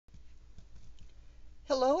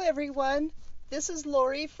Hello everyone, this is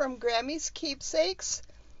Lori from Grammy's Keepsakes,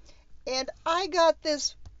 and I got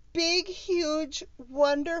this big, huge,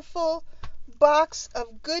 wonderful box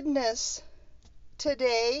of goodness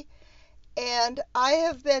today, and I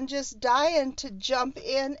have been just dying to jump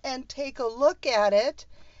in and take a look at it,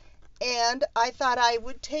 and I thought I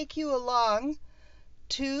would take you along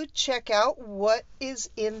to check out what is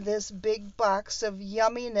in this big box of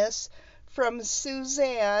yumminess from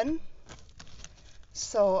Suzanne.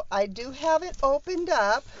 So I do have it opened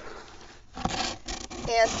up,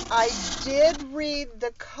 and I did read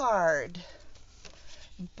the card,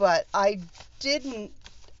 but I didn't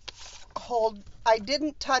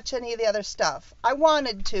touch any of the other stuff. I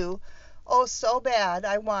wanted to, oh so bad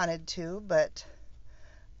I wanted to, but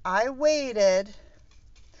I waited.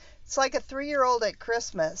 It's like a 3-year-old at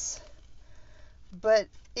Christmas, but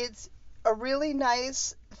it's a really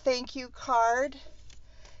nice thank you card.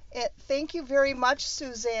 Thank you very much,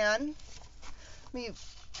 Suzanne. Let me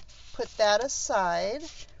put that aside.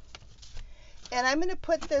 And I'm going to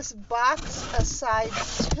put this box aside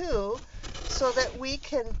too, so that we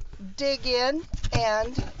can dig in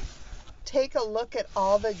and take a look at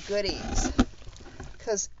all the goodies.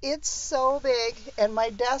 Because it's so big, and my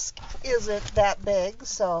desk isn't that big,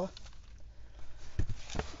 so.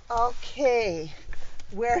 Okay,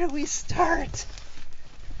 where do we start?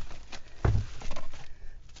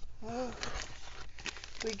 Oh,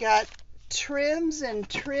 we got trims and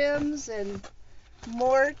trims and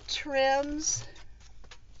more trims.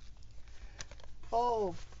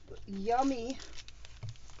 Oh, yummy.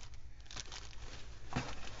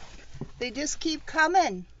 They just keep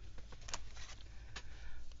coming.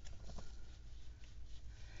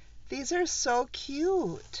 These are so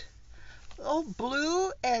cute. Oh,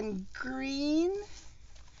 blue and green.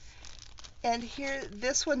 And here,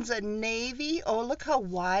 this one's a navy. Oh, look how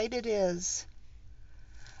wide it is.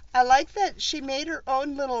 I like that she made her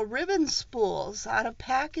own little ribbon spools out of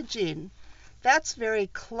packaging. That's very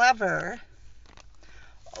clever.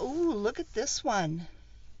 Oh, look at this one.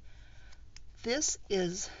 This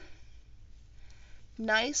is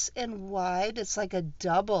nice and wide. It's like a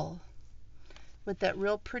double with that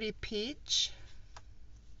real pretty peach.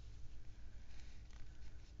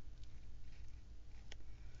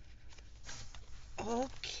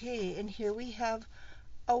 Okay, and here we have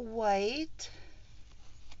a white.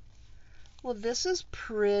 Well, this is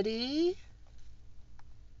pretty.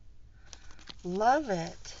 Love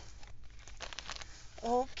it.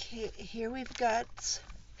 Okay, here we've got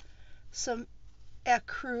some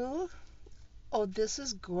ecru. Oh, this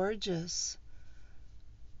is gorgeous.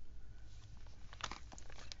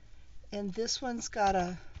 And this one's got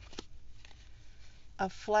a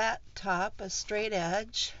flat top, a straight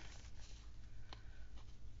edge.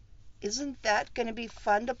 Isn't that going to be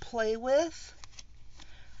fun to play with?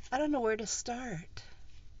 I don't know where to start.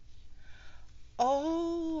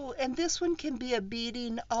 Oh, and this one can be a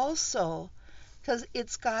beading also, because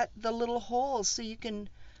it's got the little holes so you can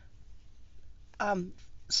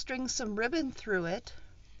string some ribbon through it,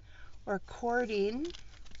 or cording.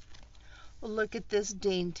 Well, look at this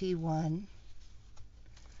dainty one.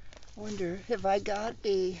 I wonder if I got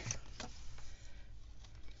a...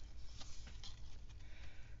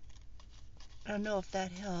 I don't know if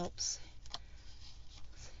that helps.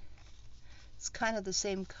 It's kind of the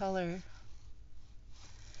same color.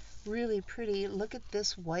 Really pretty. Look at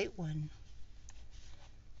this white one.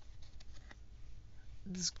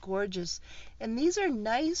 It's gorgeous. And these are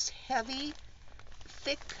nice, heavy,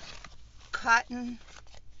 thick cotton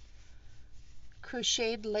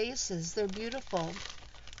crocheted laces. They're beautiful.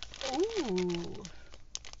 Ooh.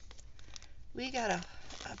 We got a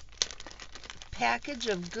package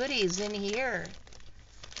of goodies in here.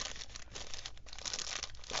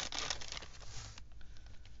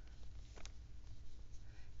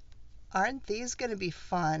 Aren't these going to be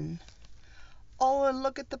fun? Oh, and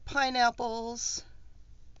look at the pineapples.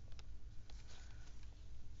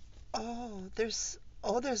 Oh, there's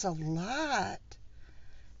a lot.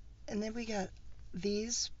 And then we got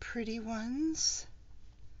these pretty ones.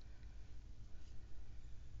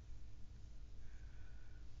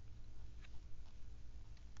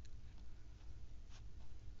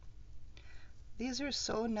 These are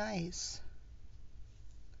so nice.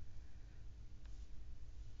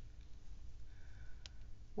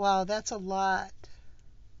 Wow, that's a lot.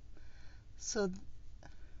 So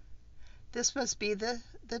this must be the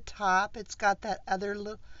top. It's got that other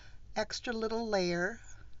extra little layer.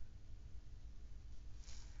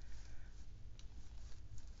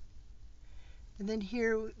 And then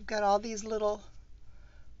here we've got all these little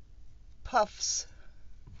puffs.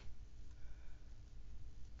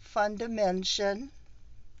 Fun to mention.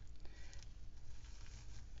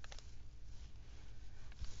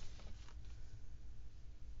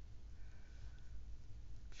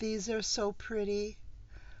 These are so pretty.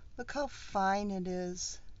 Look how fine it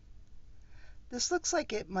is. This looks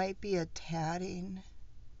like it might be a tatting.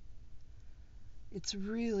 It's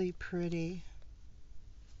really pretty.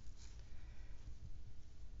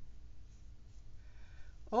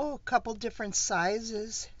 Oh, a couple different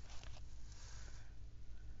sizes.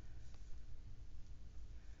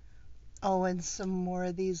 Oh, and some more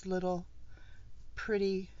of these little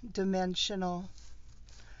pretty dimensional.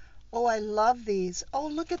 Oh, I love these. Oh,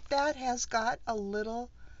 look at that. Has got a little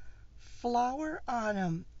flower on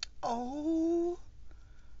them. Oh,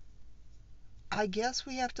 I guess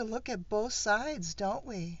we have to look at both sides, don't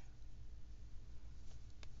we?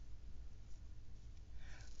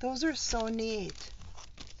 Those are so neat.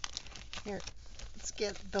 Here, let's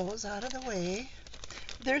get those out of the way.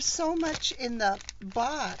 There's so much in the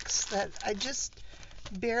box that I just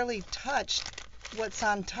barely touched what's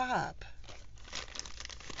on top.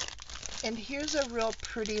 And here's a real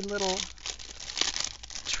pretty little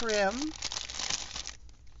trim.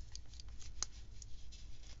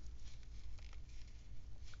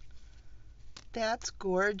 That's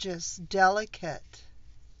gorgeous, delicate.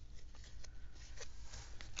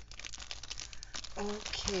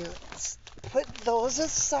 Okay, let's put those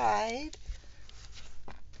aside.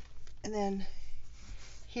 And then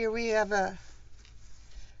here we have a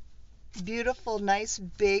beautiful, nice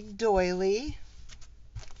big doily.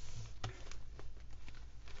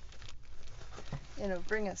 And it'll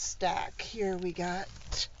bring a stack. Here we got,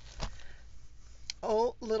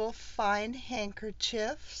 oh, little fine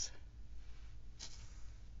handkerchiefs.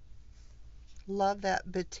 Love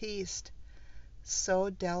that batiste.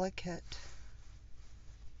 So delicate.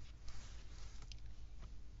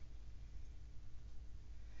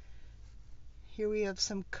 Here we have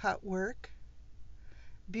some cut work.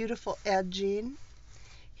 Beautiful edging.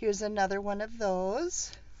 Here's another one of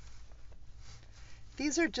those.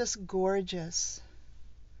 These are just gorgeous.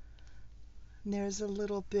 And there's a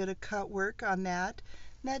little bit of cut work on that.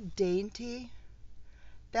 Isn't that dainty?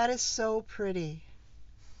 That is so pretty.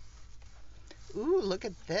 Ooh, look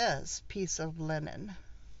at this piece of linen.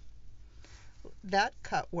 That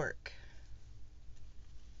cut work.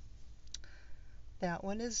 That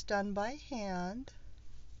one is done by hand.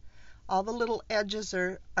 All the little edges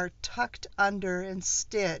are tucked under and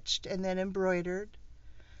stitched and then embroidered.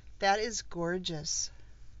 That is gorgeous.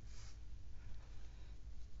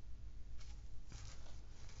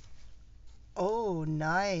 Oh,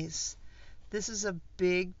 nice. This is a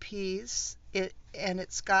big piece, and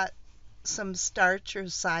it's got some starch or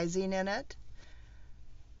sizing in it.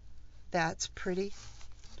 That's pretty.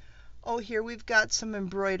 Oh, here we've got some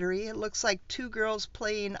embroidery. It looks like two girls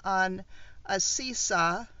playing on a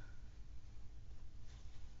seesaw.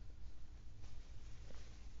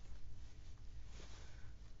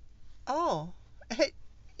 Oh,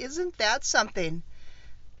 isn't that something?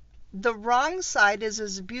 The wrong side is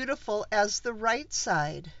as beautiful as the right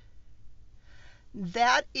side.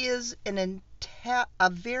 That is a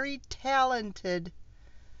very talented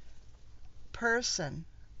person.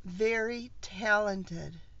 Very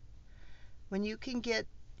talented. When you can get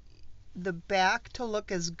the back to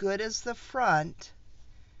look as good as the front,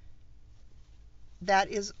 that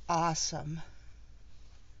is awesome.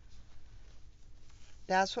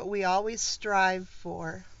 That's what we always strive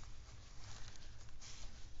for.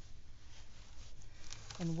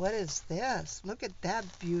 And what is this? Look at that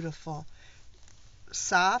beautiful.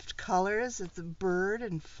 Soft colors. It's a bird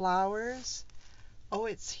and flowers. Oh,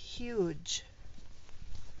 it's huge.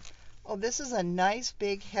 Oh, this is a nice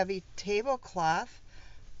big heavy tablecloth.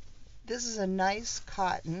 This is a nice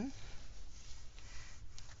cotton.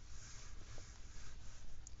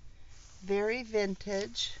 Very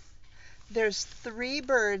vintage. There's 3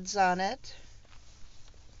 birds on it.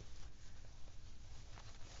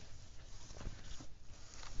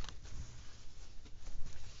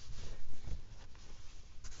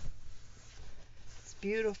 It's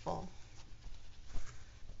beautiful.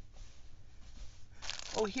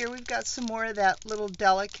 Oh, here we've got some more of that little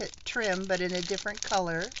delicate trim, but in a different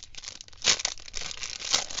color.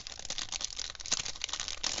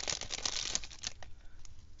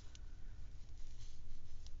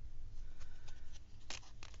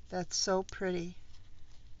 That's so pretty.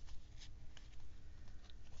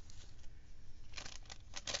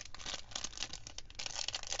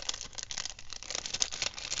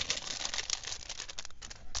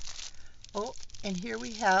 Oh, and here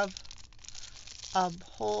we have a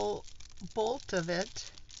whole bolt of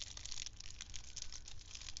it.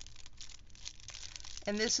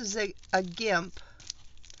 And this is a gimp.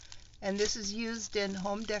 And this is used in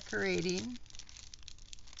home decorating.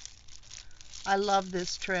 I love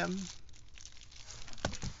this trim.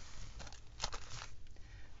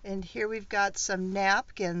 And here we've got some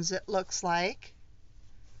napkins, it looks like.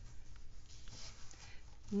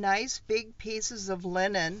 Nice big pieces of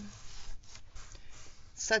linen.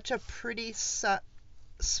 Such a pretty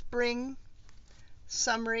spring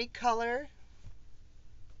summery color.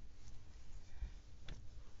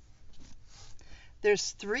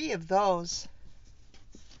 There's 3 of those.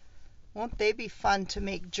 Won't they be fun to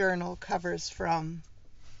make journal covers from?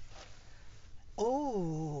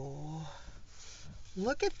 Oh,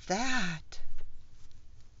 look at that.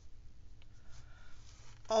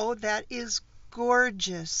 Oh, that is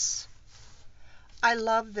gorgeous. I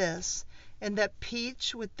love this. And that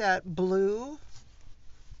peach with that blue.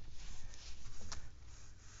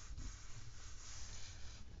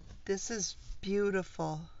 This is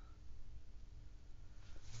beautiful.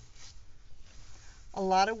 A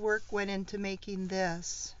lot of work went into making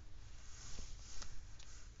this.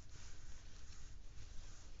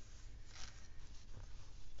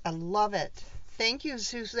 I love it. Thank you,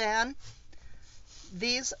 Suzanne.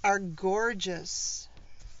 These are gorgeous.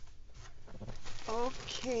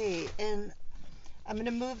 Okay, and I'm going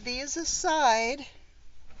to move these aside.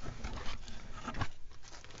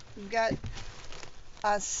 We've got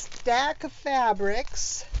a stack of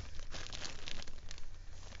fabrics.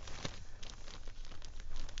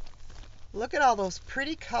 Look at all those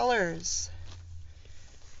pretty colors.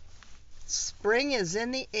 Spring is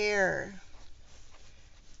in the air.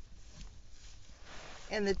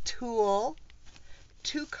 And the tulle,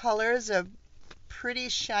 2 colors of pretty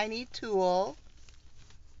shiny tulle.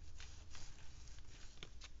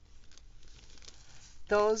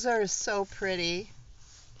 Those are so pretty.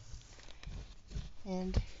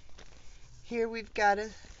 And here we've got a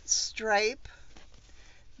stripe.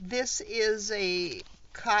 This is a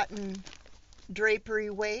cotton drapery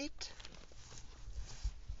weight.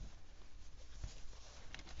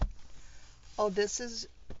 Oh, this is,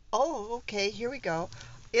 oh, okay, here we go.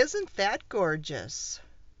 Isn't that gorgeous?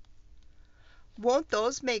 Won't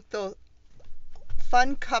those make those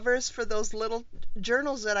fun covers for those little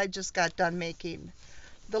journals that I just got done making?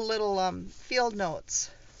 The little field notes.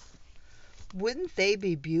 Wouldn't they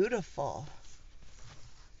be beautiful?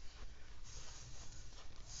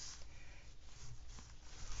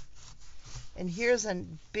 And here's a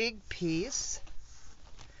big piece.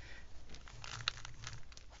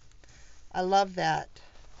 I love that.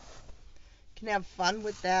 Can have fun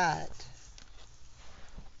with that.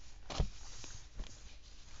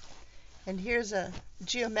 And here's a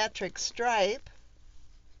geometric stripe.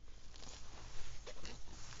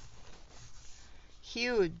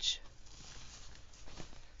 Huge.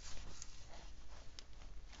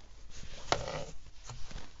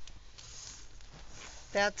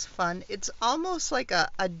 That's fun. It's almost like a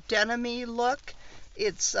denim-y look.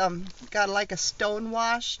 It's got like a stone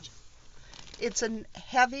washed. It's a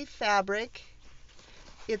heavy fabric.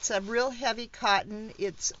 It's a real heavy cotton.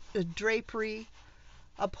 It's a drapery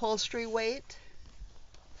upholstery weight.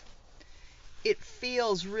 It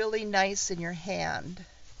feels really nice in your hand.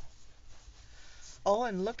 Oh,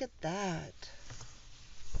 and look at that.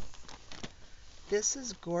 This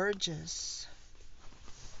is gorgeous.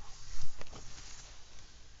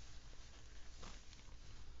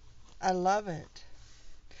 I love it.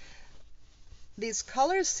 These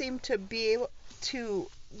colors seem to be able to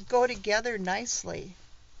go together nicely.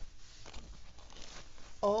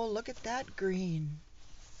 Oh, look at that green.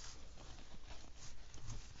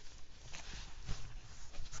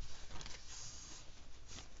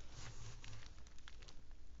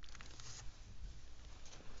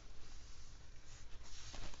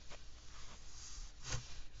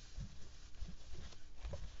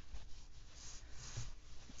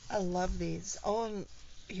 I love these. Oh, and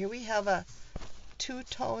here we have a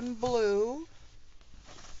 2-tone blue.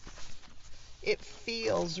 It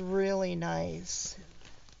feels really nice.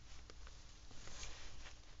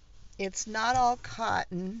 It's not all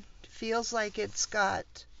cotton. Feels like it's got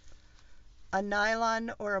a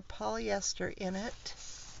nylon or a polyester in it.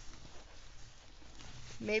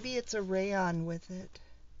 Maybe it's a rayon with it.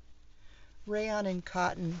 Rayon and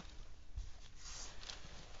cotton.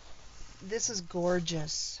 This is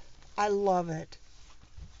gorgeous. I love it.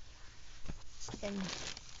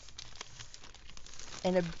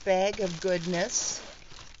 And a bag of goodness.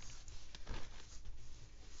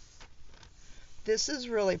 This is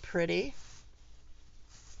really pretty.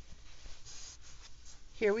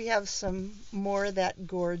 Here we have some more of that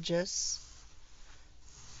gorgeous.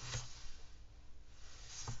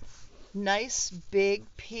 Nice big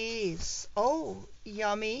piece. Oh,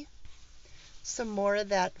 yummy. Some more of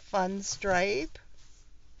that fun stripe.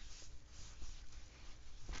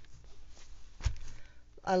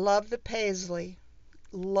 I love the paisley.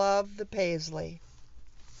 love the paisley.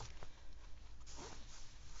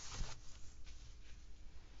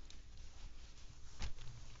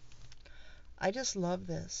 I just love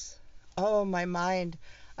this. Oh, my mind.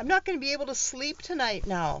 I'm not going to be able to sleep tonight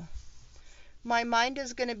now. My mind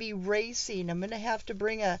is going to be racing. I'm going to have to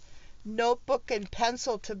bring a notebook and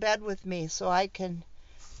pencil to bed with me so I can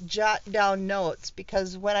jot down notes,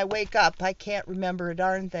 because when I wake up, I can't remember a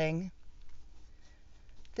darn thing.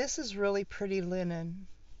 This is really pretty linen.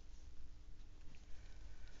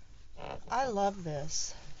 I love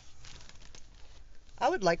this. I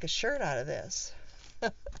would like a shirt out of this.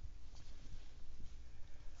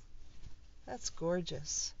 That's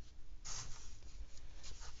gorgeous.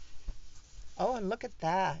 Oh, and look at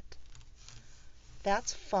that.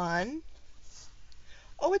 That's fun.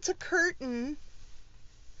 Oh, it's a curtain.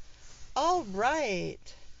 All right.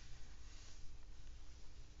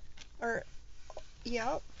 Or,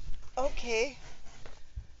 yeah, okay.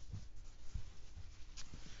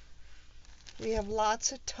 We have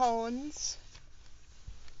lots of tones.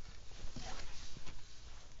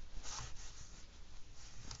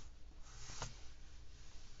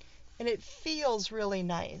 And it feels really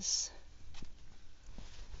nice.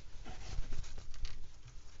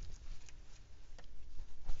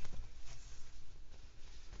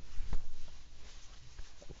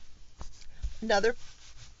 Another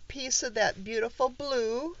piece of that beautiful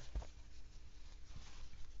blue.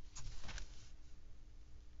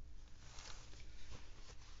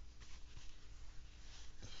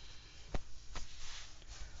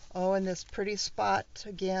 Oh, and this pretty spot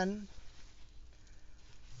again.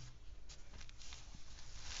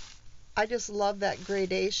 I just love that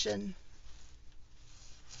gradation.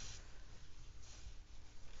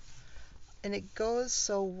 And it goes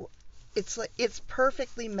so, it's like it's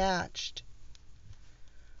perfectly matched.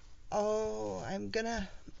 Oh, I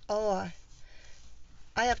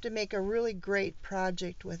have to make a really great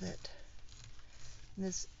project with it.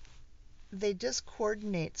 They just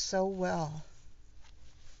coordinate so well.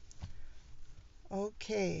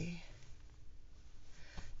 Okay.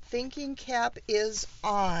 Thinking cap is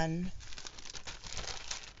on.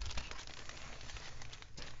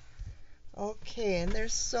 Okay, and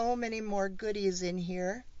there's so many more goodies in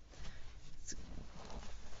here.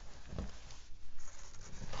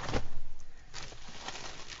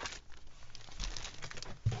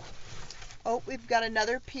 Oh, we've got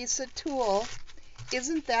another piece of tulle.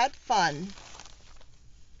 Isn't that fun?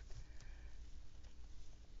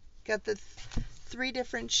 Got the three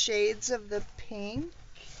different shades of the pink.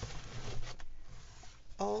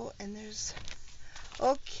 Oh, and there's,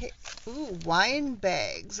 okay, ooh, wine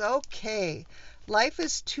bags. Okay, life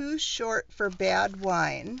is too short for bad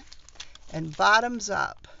wine. And bottoms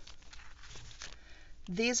up.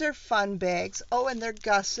 These are fun bags. Oh, and they're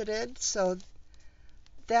gusseted, so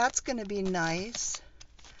that's going to be nice.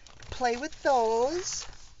 Play with those.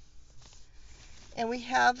 And we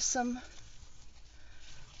have some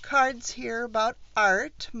cards here about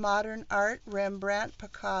art, modern art, Rembrandt,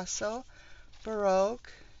 Picasso,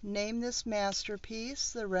 Baroque. Name this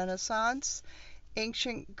masterpiece, the Renaissance,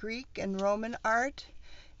 ancient Greek and Roman art,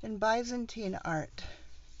 and Byzantine art.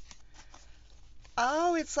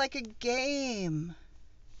 Oh, it's like a game.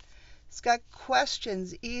 It's got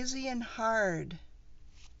questions, easy and hard.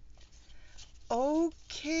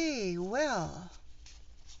 Okay, well,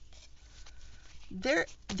 they're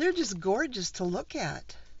just gorgeous to look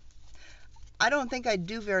at. I don't think I'd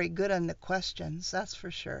do very good on the questions, that's for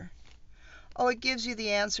sure. Oh, it gives you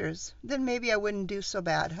the answers. Then maybe I wouldn't do so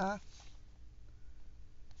bad, huh?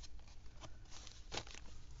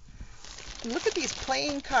 Look at these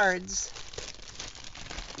playing cards.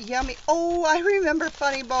 Yummy. Oh, I remember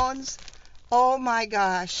Funny Bones. Oh my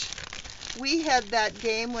gosh. We had that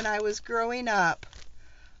game when I was growing up.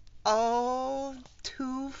 Oh,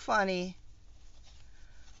 too funny.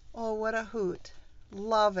 Oh, what a hoot.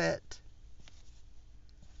 Love it.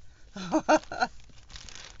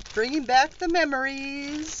 Bringing back the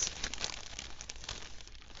memories.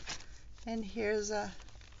 And here's a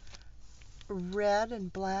red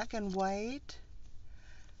and black and white.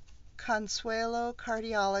 Consuelo,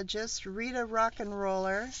 cardiologist. Rita, rock and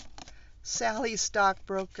roller. Sally,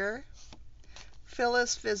 stockbroker.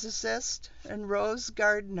 Phyllis, physicist. And Rose,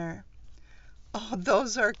 gardener. Oh,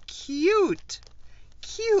 those are cute.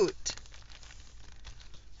 Cute.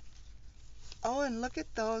 Oh, and look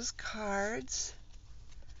at those cards.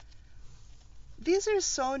 These are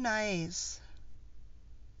so nice.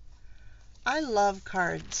 I love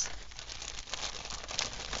cards.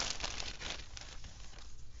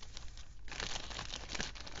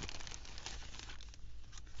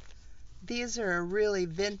 These are a really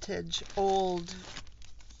vintage, old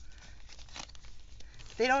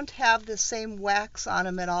They don't have the same wax on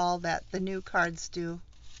them at all that the new cards do.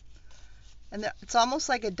 And it's almost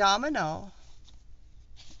like a domino.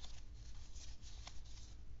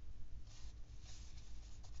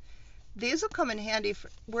 These will come in handy.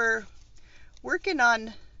 We're working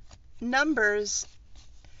on numbers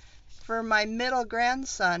for my middle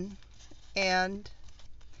grandson, and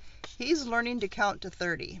he's learning to count to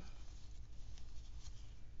 30.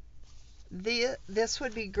 This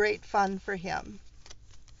would be great fun for him.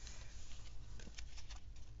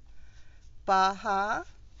 Baha.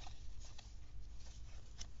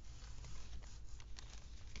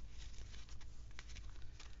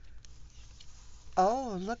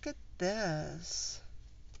 Oh, look at this.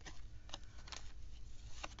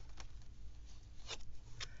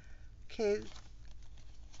 Okay,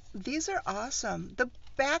 these are awesome. The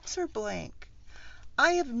backs are blank.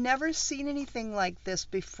 I have never seen anything like this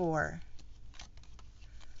before.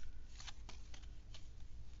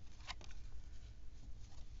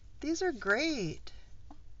 These are great.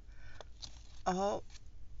 Oh,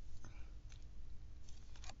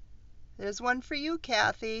 there's one for you,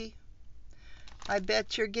 Kathy. I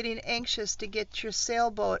bet you're getting anxious to get your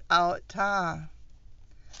sailboat out, huh?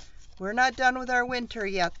 We're not done with our winter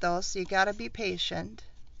yet, though, so you gotta be patient.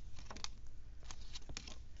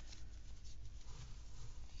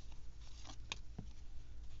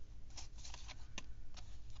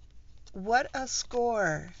 What a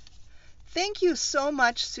score. Thank you so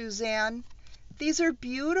much, Suzanne. These are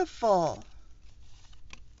beautiful.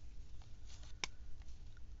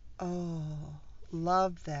 Oh,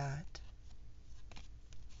 love that.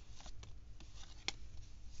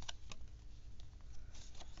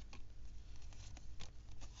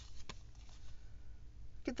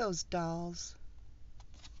 Look at those dolls.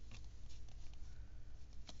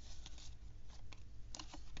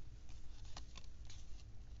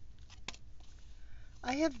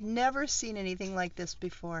 I have never seen anything like this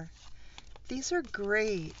before. These are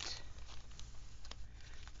great.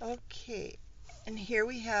 Okay, and here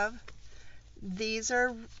we have, these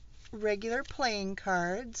are regular playing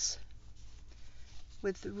cards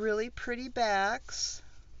with really pretty backs.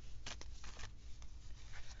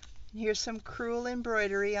 And here's some crewel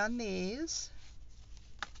embroidery on these.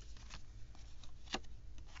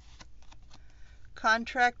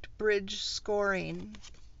 Contract bridge scoring.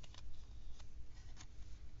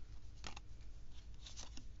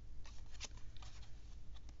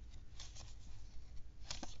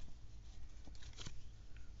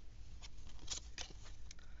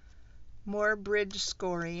 More bridge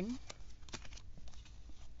scoring.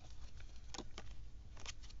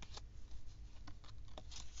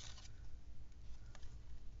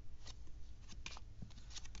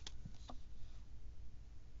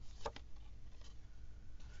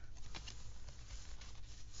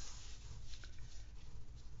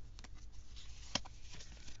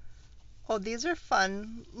 Oh, these are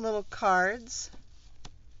fun little cards.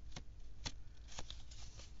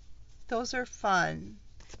 Those are fun.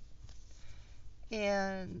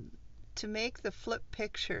 And to make the flip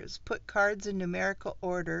pictures, put cards in numerical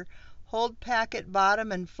order, hold packet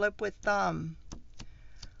bottom and flip with thumb.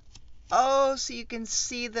 Oh, so you can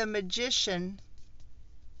see the magician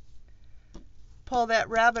pull that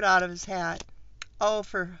rabbit out of his hat. Oh,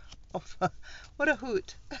 what a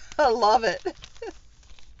hoot. I love it.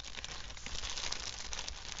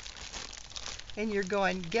 And you're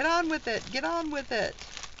going, get on with it, get on with it.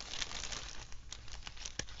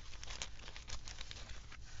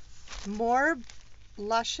 More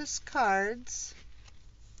luscious cards.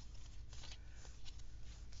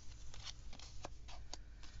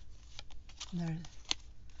 They're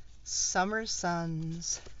summer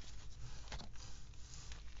suns.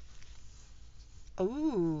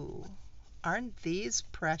 Ooh, aren't these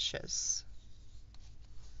precious?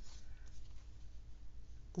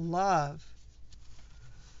 Love.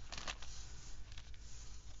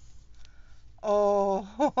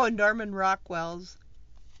 Oh, Norman Rockwell's.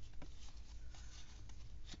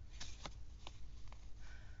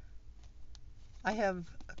 I have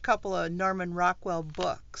a couple of Norman Rockwell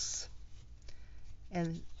books,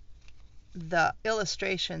 and the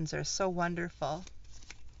illustrations are so wonderful.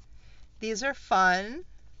 These are fun,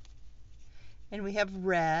 and we have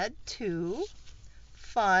red too.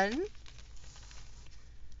 Fun.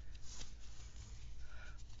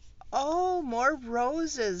 Oh, more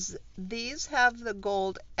roses. These have the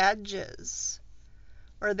gold edges,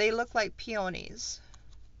 or they look like peonies.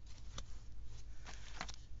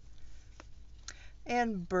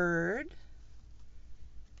 And bird.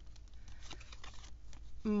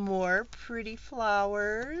 More pretty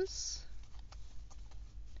flowers.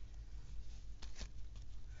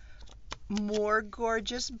 More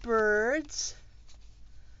gorgeous birds.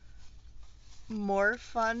 More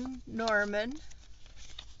fun Norman.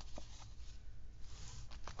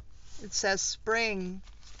 It says spring.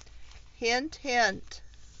 Hint, hint.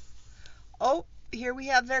 Oh, here we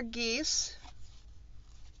have their geese.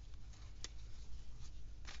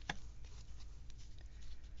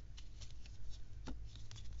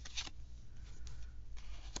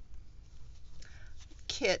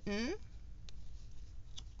 Kitten.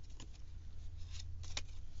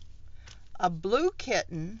 A blue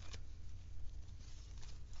kitten.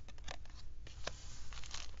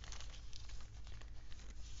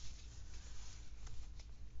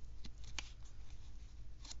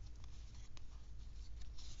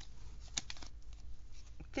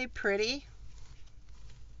 They pretty?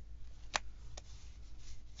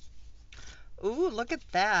 Ooh, look at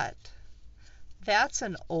that. That's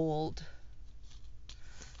an old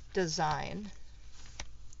design.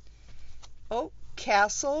 Oh,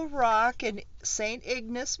 Castle Rock in St.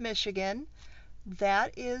 Ignace, Michigan.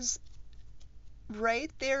 That is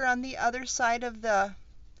right there on the other side of the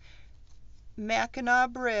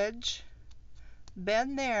Mackinac Bridge.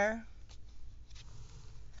 Been there.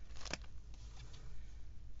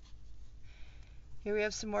 Here we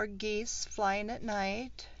have some more geese flying at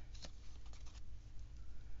night.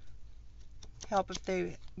 Help if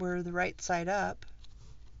they were the right side up.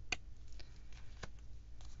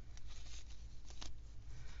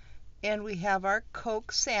 And we have our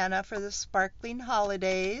Coke Santa for the sparkling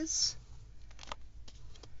holidays.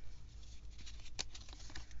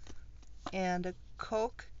 And a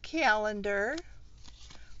Coke calendar.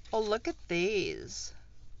 Oh, look at these.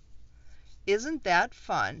 Isn't that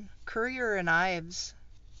fun? Currier and Ives.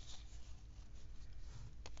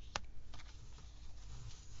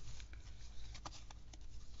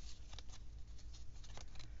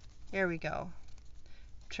 Here we go.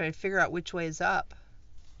 Try to figure out which way is up.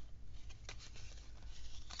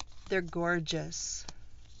 They're gorgeous.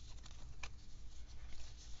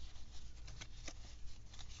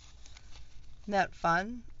 Isn't that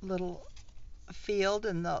fun? Little field,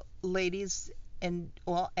 and the ladies and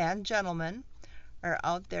gentlemen are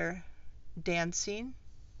out there dancing,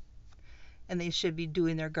 and they should be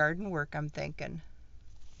doing their garden work, I'm thinking.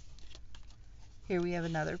 Here we have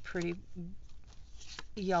another pretty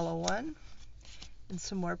yellow one and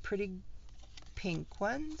some more pretty pink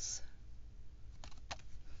ones.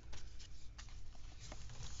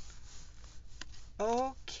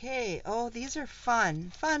 Okay, oh, these are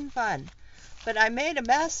fun. But I made a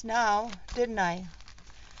mess now, didn't I?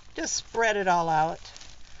 Just spread it all out.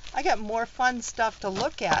 I got more fun stuff to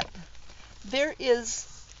look at.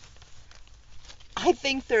 I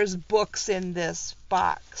think there's books in this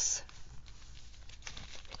box.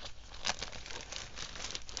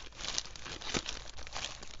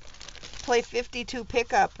 Play 52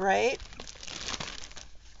 pickup, right?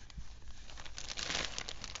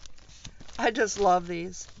 I just love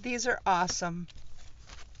these. These are awesome.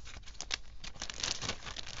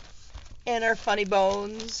 And our funny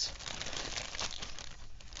bones.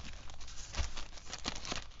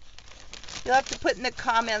 You'll have to put in the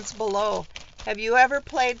comments below. Have you ever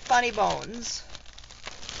played Funny Bones?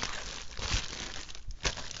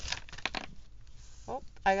 Oh,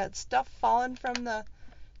 I got stuff falling from the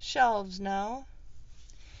shelves now.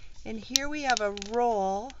 And here we have a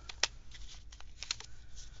roll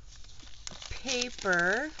of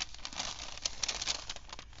paper.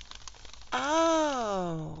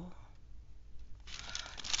 Oh.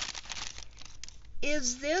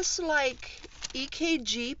 Is this like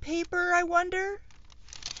EKG paper, I wonder?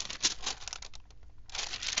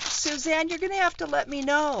 Suzanne, you're going to have to let me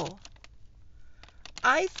know.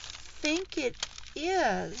 I think it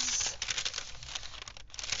is.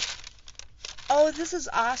 Oh, this is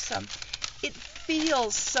awesome. It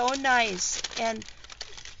feels so nice and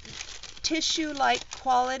tissue-like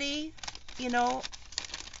quality, you know,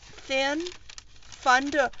 thin,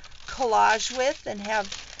 fun to collage with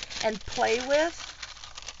and play with.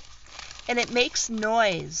 And it makes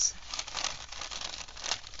noise.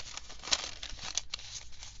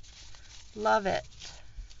 Love it.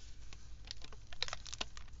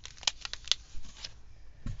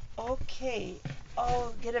 Okay.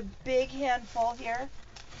 Oh, get a big handful here.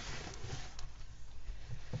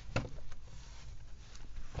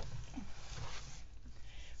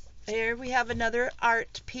 Here we have another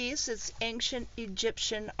art piece. It's ancient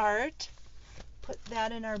Egyptian art. Put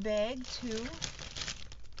that in our bag too.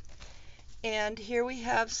 And here we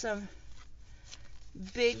have some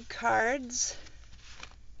big cards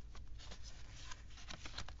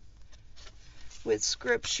with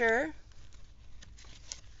scripture.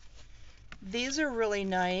 These are really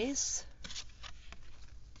nice.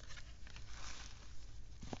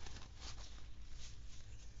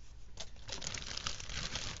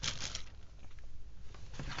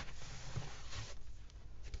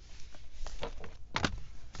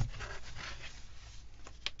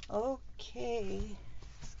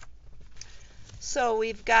 So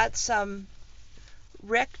we've got some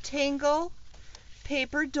rectangle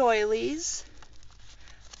paper doilies.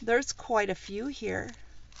 There's quite a few here.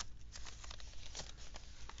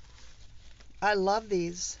 I love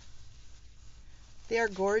these. They are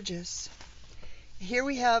gorgeous. Here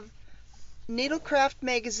we have Needlecraft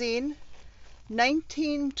Magazine,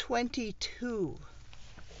 1922.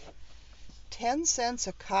 10 cents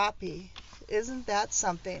a copy. Isn't that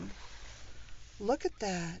something? Look at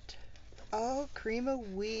that. Oh, cream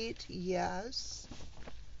of wheat, yes.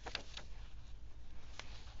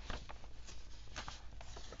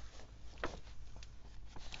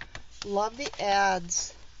 Love the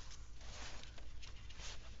ads.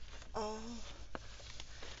 Oh,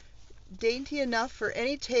 dainty enough for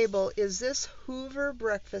any table is this Hoover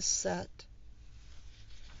breakfast set.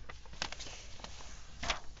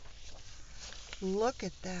 Look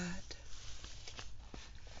at that.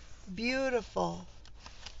 Beautiful.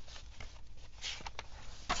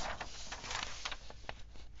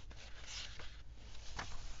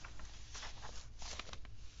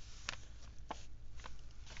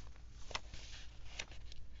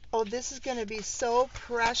 Oh, this is going to be so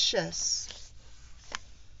precious.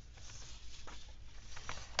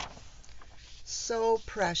 So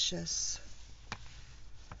precious.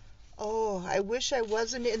 Oh, I wish I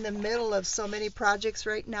wasn't in the middle of so many projects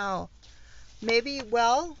right now. Maybe,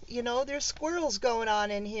 well, you know, there's squirrels going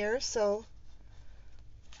on in here, so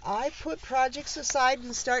I put projects aside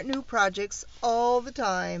and start new projects all the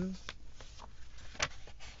time.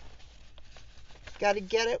 Got to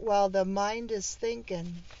get it while the mind is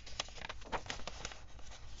thinking.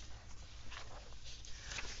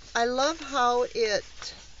 I love how it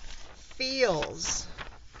feels.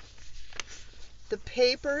 The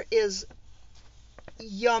paper is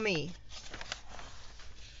yummy.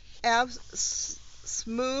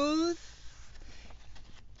 Smooth.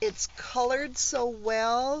 It's colored so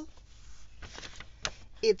well.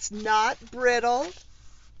 It's not brittle.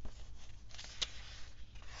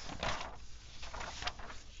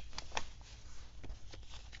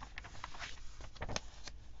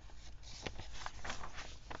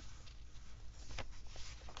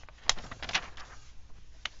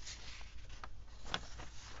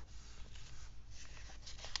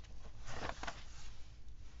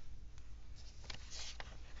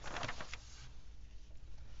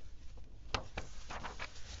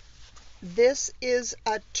 This is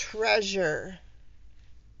a treasure.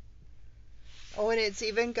 Oh, and it's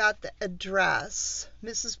even got the address,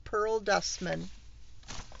 Mrs. Pearl Dustman.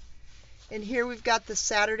 And here we've got the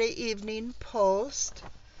Saturday Evening Post,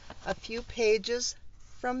 a few pages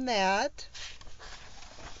from that.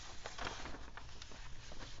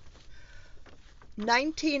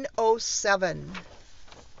 1907.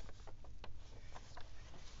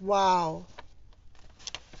 Wow.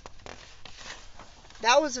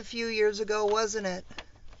 That was a few years ago, wasn't it?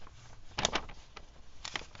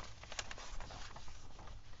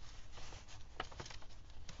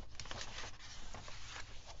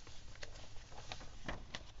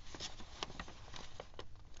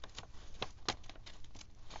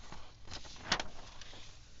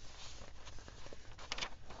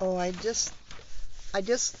 Oh, I just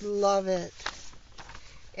love it.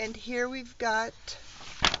 And here we've got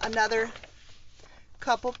another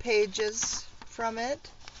couple pages from it.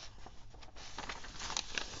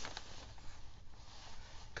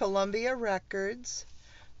 Columbia Records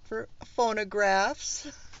for phonographs.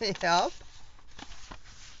 Yep.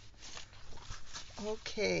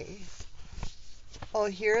 Okay. Oh,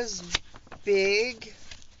 here's big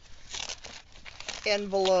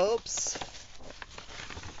envelopes.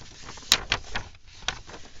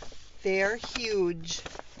 They're huge.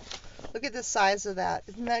 Look at the size of that.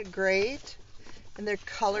 Isn't that great? And they're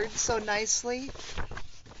colored so nicely.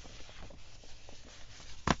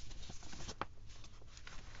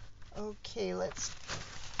 Okay, let's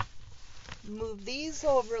move these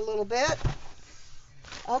over a little bit.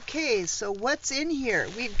 Okay, so what's in here?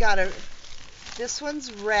 We've got this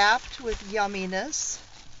one's wrapped with yumminess.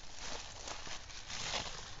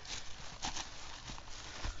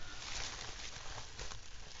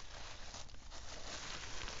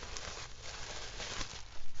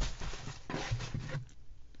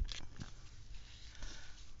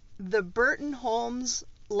 The Burton Holmes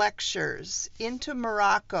Lectures into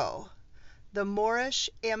Morocco, the Moorish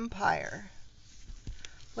Empire.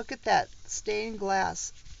 Look at that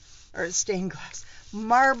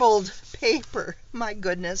marbled paper. My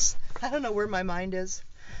goodness, I don't know where my mind is.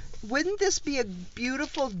 Wouldn't this be a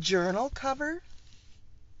beautiful journal cover?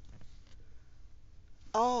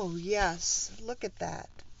 Oh, yes, look at that.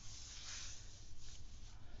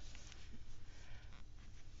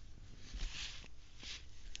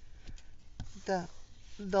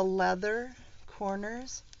 the leather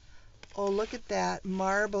corners. Oh, look at that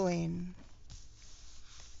marbling.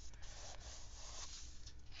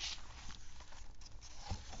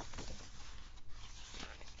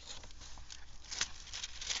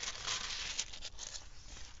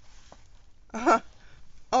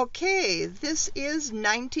 Okay, this is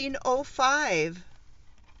 1905.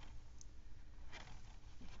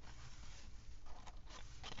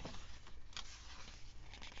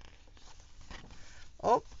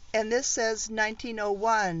 Oh, and this says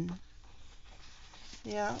 1901.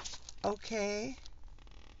 Yeah, okay.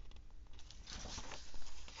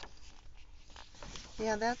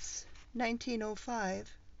 Yeah, that's 1905.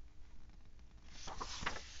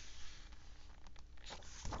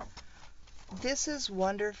 This is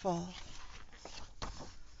wonderful.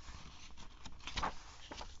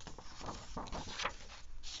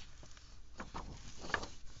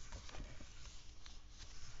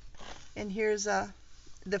 And here's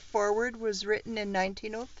the foreword was written in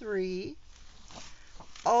 1903.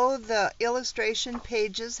 Oh, the illustration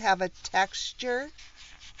pages have a texture.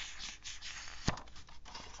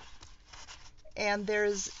 And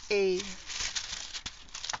there's a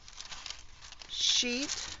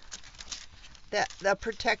sheet, the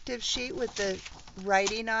protective sheet with the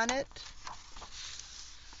writing on it.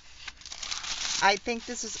 I think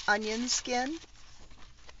this is onion skin.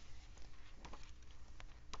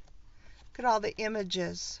 Look at all the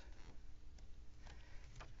images.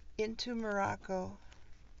 Into Morocco.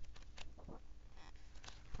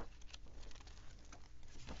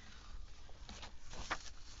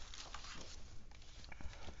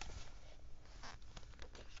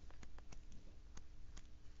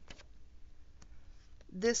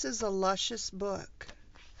 This is a luscious book.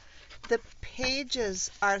 The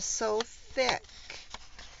pages are so thick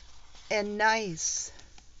and nice,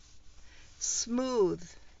 smooth.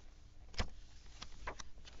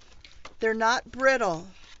 They're not brittle.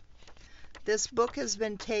 This book has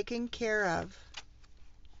been taken care of.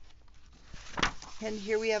 And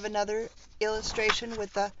here we have another illustration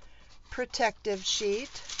with the protective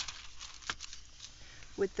sheet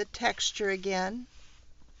with the texture again.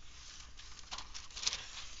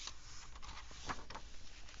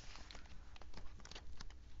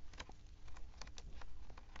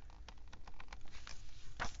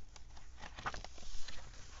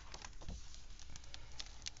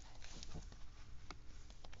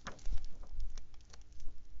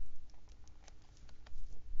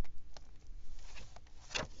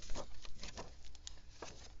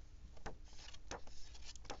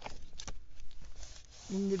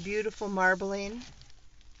 And the beautiful marbling.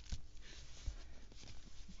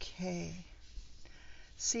 Okay.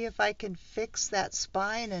 See if I can fix that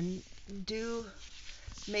spine and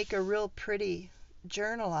make a real pretty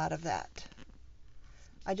journal out of that.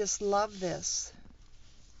 I just love this.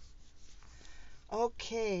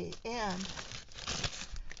 Okay, and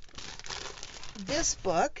this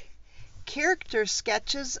book, Character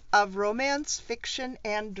Sketches of Romance, Fiction,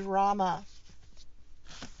 and Drama.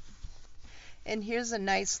 And here's a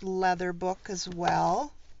nice leather book as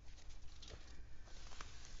well.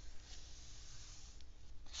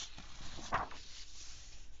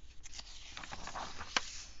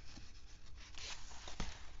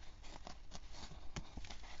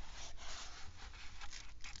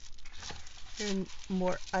 And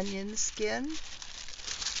more onion skin.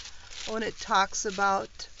 Oh, and it talks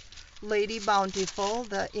about Lady Bountiful,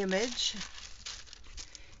 the image.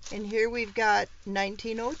 And here we've got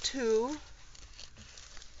 1902,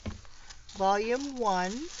 Volume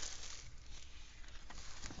 1.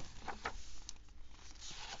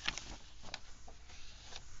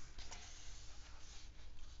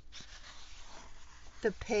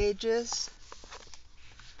 The pages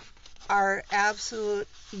are absolute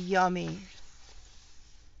yummy.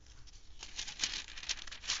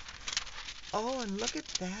 Oh, and look at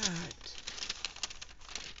that.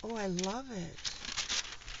 Oh, I love it.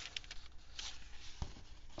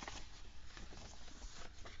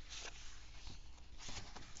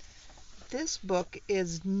 This book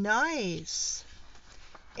is nice.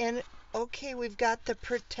 And okay, we've got the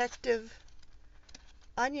protective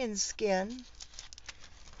onion skin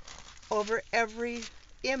over every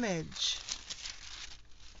image.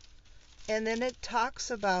 And then it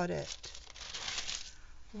talks about it.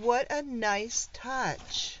 What a nice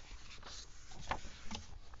touch.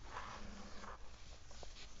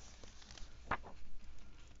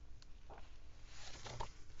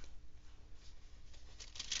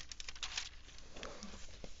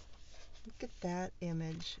 Look at that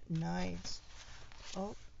image. Nice.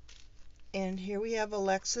 Oh, and here we have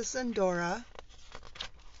Alexis and Dora.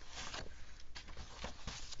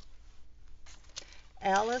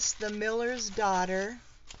 Alice the Miller's Daughter.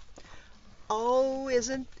 Oh,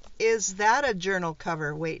 is that a journal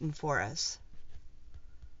cover waiting for us?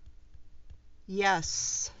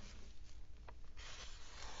 Yes.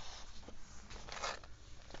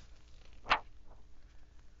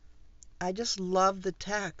 I just love the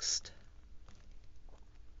text.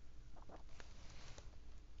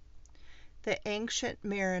 The Ancient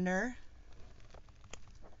Mariner.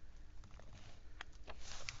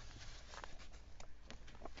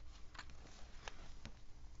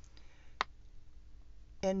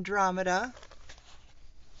 Andromeda.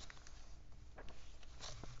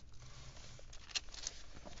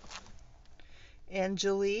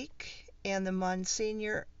 Angelique and the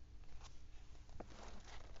Monsignor.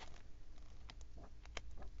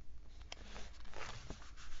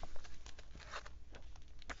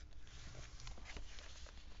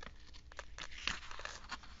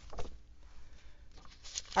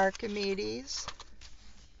 Archimedes.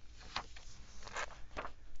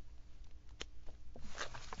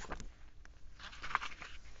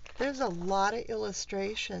 There's a lot of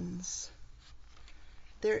illustrations.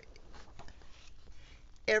 There,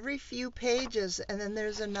 every few pages, and then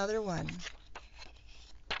there's another one.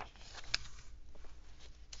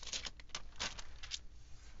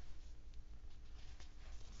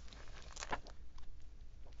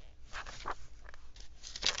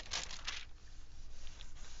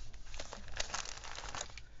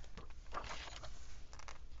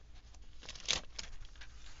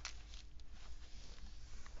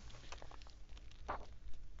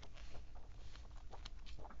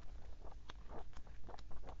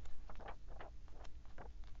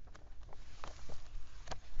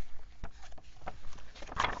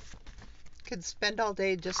 Could spend all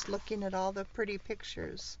day just looking at all the pretty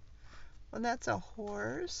pictures. Well, that's a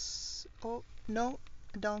horse. Oh, no,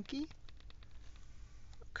 a donkey.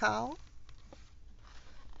 Cow.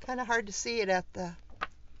 Kind of hard to see it at the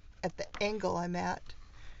angle I'm at.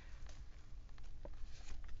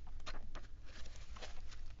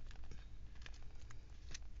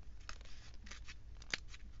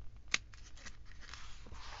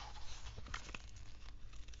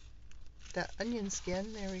 The onion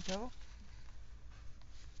skin, there we go.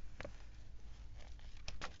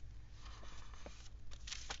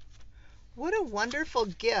 What a wonderful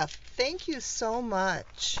gift. Thank you so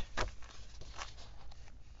much.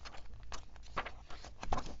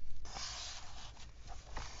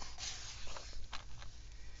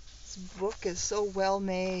 This book is so well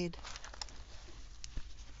made.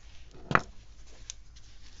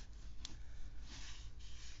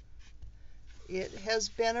 It has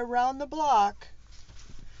been around the block.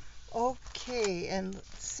 Okay, and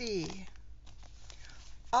let's see.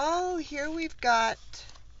 Oh, here we've got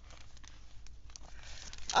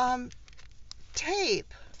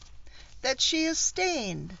tape that she has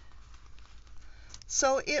stained.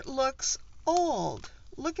 So it looks old.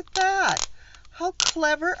 Look at that. How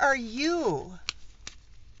clever are you?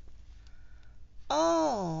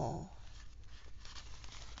 Oh.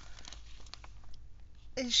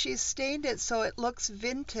 And she stained it so it looks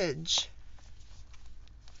vintage.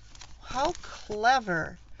 How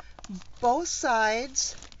clever. Both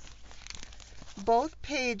sides, both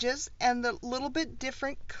pages, and the little bit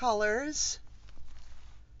different colors.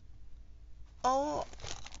 Oh,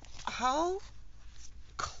 how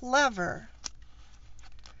clever.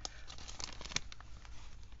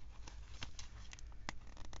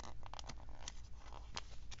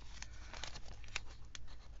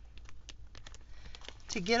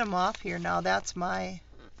 To get them off here now, that's gonna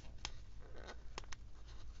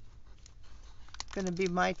be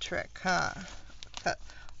my trick, huh?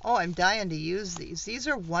 Oh, I'm dying to use these. These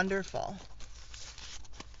are wonderful.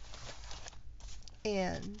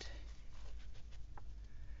 And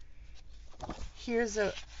here's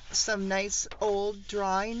some nice old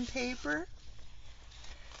drawing paper.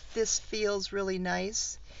 This feels really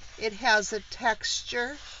nice. It has a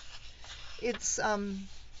texture. It's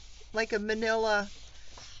like a manila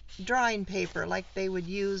drawing paper like they would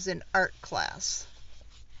use in art class.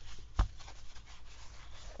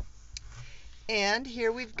 And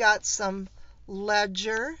here we've got some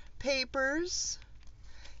ledger papers.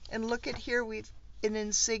 And look at here, we've an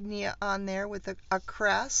insignia on there with a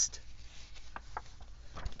crest.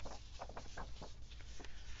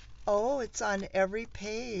 Oh, it's on every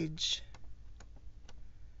page.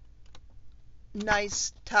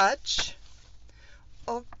 Nice touch.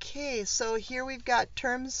 Okay, so here we've got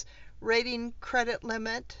terms, rating, credit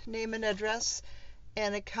limit, name and address,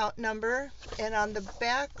 and account number. And on the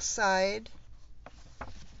back side,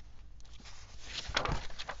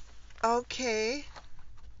 okay,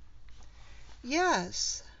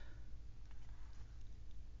 yes.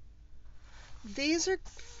 These are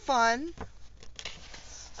fun.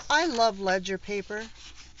 I love ledger paper.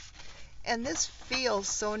 And this feels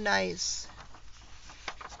so nice.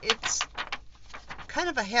 It's kind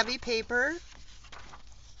of a heavy paper.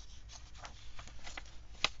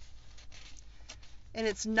 And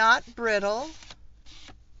it's not brittle.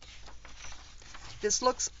 This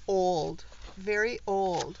looks old, very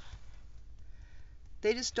old.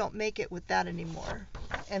 They just don't make it with that anymore.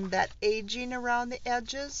 And that aging around the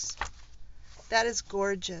edges, that is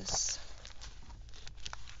gorgeous.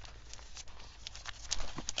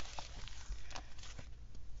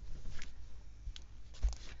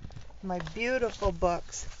 My beautiful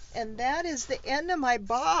books. And that is the end of my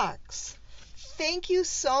box. Thank you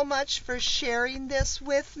so much for sharing this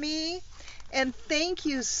with me. And thank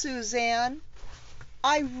you, Suzanne.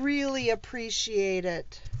 I really appreciate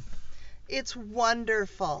it. It's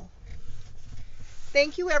wonderful.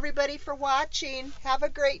 Thank you, everybody, for watching. Have a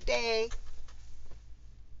great day.